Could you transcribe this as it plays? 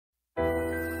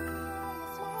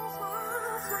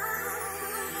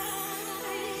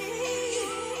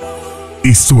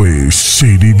Esto es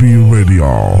ShadyBeer Radio,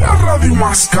 la radio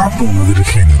más cabrona del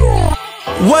género.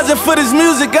 Wasn't for this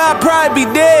music, I'd probably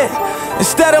be dead.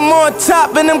 Instead I'm on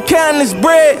top and I'm counting this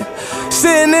bread.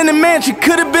 Sitting in the mansion,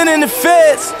 could've been in the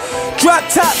feds. Drop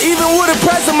top, even with a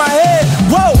price on my head.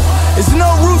 Whoa, there's no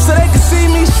roof so they can see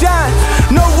me shine.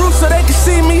 No roof so they can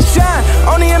see me shine.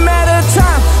 Only a matter of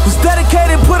time. Was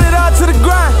dedicated, put it all to the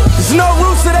grind. There's no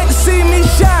roof so they can see me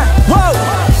shine. Whoa,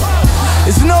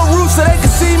 there's no roof so they can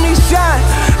see me shine.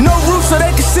 No roof so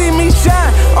they can see me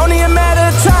shine. Only a matter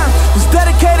of time. Was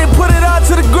dedicated, put it all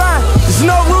to the grind. There's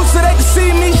no roof so they can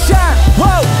see me shine.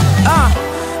 Whoa,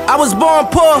 I was born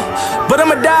poor, but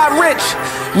I'ma die rich.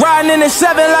 Riding in the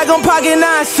 7 like I'm pocket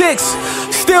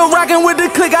 9-6. Still rocking with the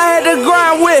clique I had to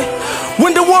grind with.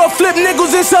 When the world flip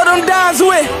nickels and sell them dimes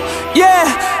with. Yeah,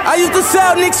 I used to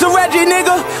sell Nicks to Reggie,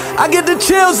 nigga. I get the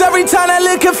chills every time that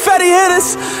little confetti hit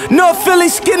us. North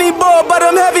Philly skinny boy, but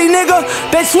I'm heavy, nigga.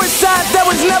 They switch sides, that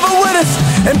was never with us.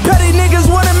 And petty niggas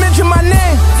wanna mention my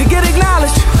name to get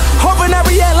acknowledged. Hoping I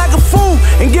react like a fool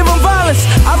and give them violence.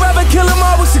 I'd rather kill them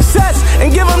all with success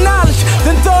and give them knowledge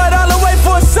than throw it all away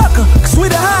for a sucker, cause we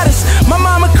the hottest. My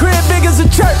mama crib big as a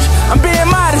church, I'm being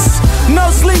modest.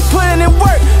 No sleep, putting in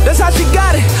work, that's how she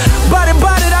got it. Bought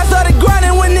it, I started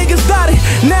grinding when niggas thought it.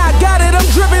 Now I got it, I'm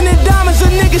dripping in diamonds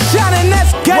and niggas shining,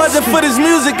 that's gangsta. Wasn't for this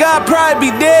music, I'd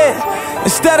probably be dead.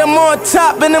 Instead I'm on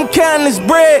top and I'm counting this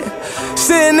bread.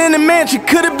 Sitting in the mansion,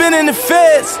 could've been in the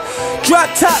feds. Drop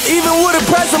top, even with a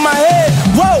price on my head.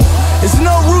 Whoa, there's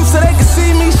no roof so they can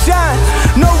see me shine.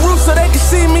 No roof so they can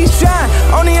see me shine.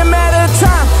 Only a matter of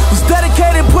time. Was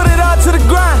dedicated, put it all to the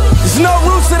grind. There's no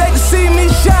roof so they can see me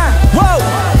shine. Whoa,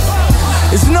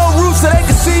 there's no roof so they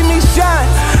can see me shine.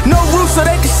 No roof so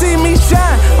they can see me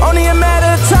shine. Only a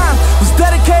matter of time. Was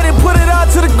dedicated, put it all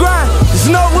to the grind. There's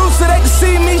no roof so they can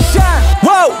see me shine.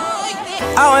 Whoa,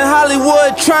 out in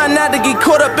Hollywood, trying not to get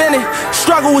caught up in it.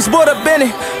 Struggle was brought up in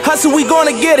it. Hustle, we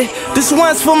gonna get it. This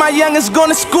one's for my youngest going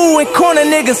to school and corner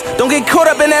niggas. Don't get caught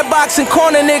up in that box and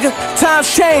corner nigga. Times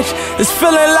change, it's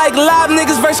feeling like live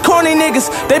niggas versus corny niggas.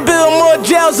 They build more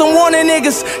jails than warning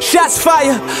niggas. Shots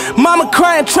fire, mama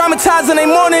crying, traumatizing they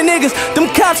morning niggas. Them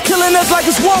cops killing us like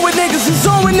it's war with niggas, it's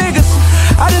on with niggas.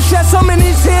 I just shot so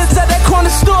many heads at that corner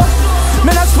store.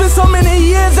 Man, I spent so many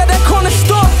years at that corner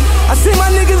store. I see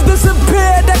my niggas disappear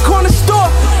at that corner store.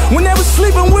 When they was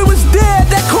sleeping, we was dead at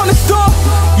that corner store.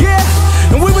 Yeah,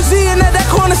 and we was eating at that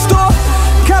corner store.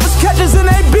 Coppers, catchers, and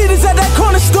they beaters at that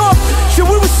corner store. Shit,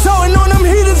 we was sewing on them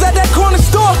heaters at that corner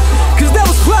store. Cause they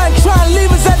was plotting, trying to leave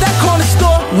us at that corner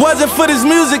store. Wasn't for this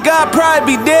music, I'd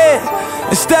probably be dead.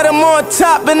 Instead I'm on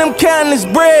top and I'm counting this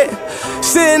bread.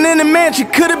 Sitting in the mansion,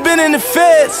 could've been in the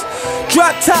feds.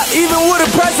 Drop top, even with a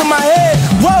price on my head.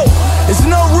 Whoa, there's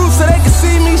no roof so they can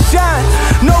see me shine.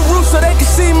 No roof so they can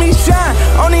see me shine.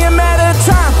 Only a matter of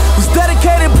time. Was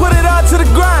dedicated, put it all to the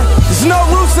grind. There's no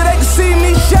roof so they can see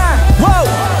me shine. Whoa,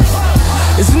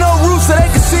 there's no roof so they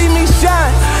can see me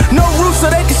shine. No roof so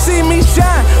they can see me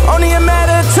shine. Only a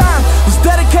matter of time. Was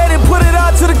dedicated, put it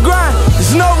all to the grind.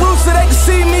 There's no roof so they can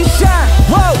see me shine.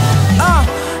 Whoa,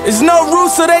 there's no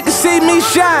roof so they can see me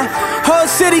shine. Whole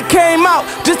city came out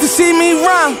just to see me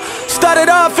rhyme. Started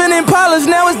off in Impalas,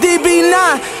 now it's DB9.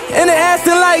 And they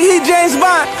acting like he James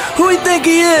Bond. Who he think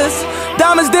he is?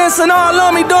 Diamonds dancing all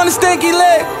on me, doing the stinky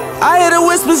leg. I hear the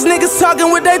whispers, niggas talking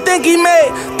what they think he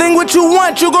made. Think what you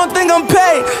want, you gon' think I'm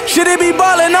paid. Should he be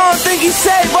ballin', I don't think he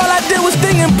saved. All I did was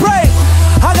think and pray.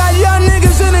 I got young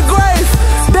niggas in the grave.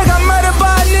 They got murdered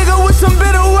by a nigga with some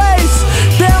bitter ways.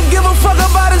 They don't give a fuck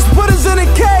about us, put us in a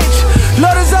cage.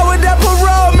 Load us up with that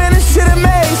parole, man, this shit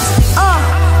amazing.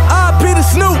 R.I.P. the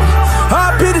Snoop,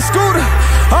 R.I.P. the Scooter,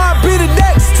 R.I.P. the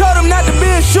Dex, told him not to be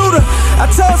a shooter. I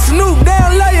told Snoop, they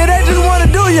don't love you, they just wanna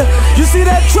do you. You see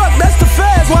that truck, that's the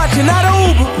feds watching, not an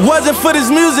Uber. Wasn't for this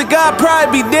music, I'd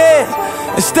probably be dead.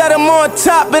 Instead I'm on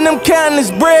top and I'm counting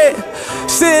this bread.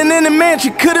 Sitting in the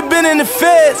mansion, could've been in the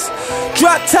feds.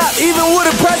 Drop top, even with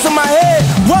a price on my head.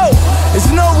 Whoa, there's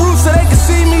no roof so they can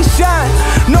see me shine.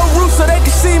 No roof so they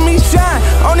can see me shine.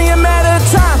 Only a matter of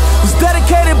time. Was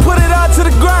dedicated, put it all to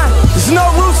the grind. There's no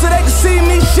roof so they can see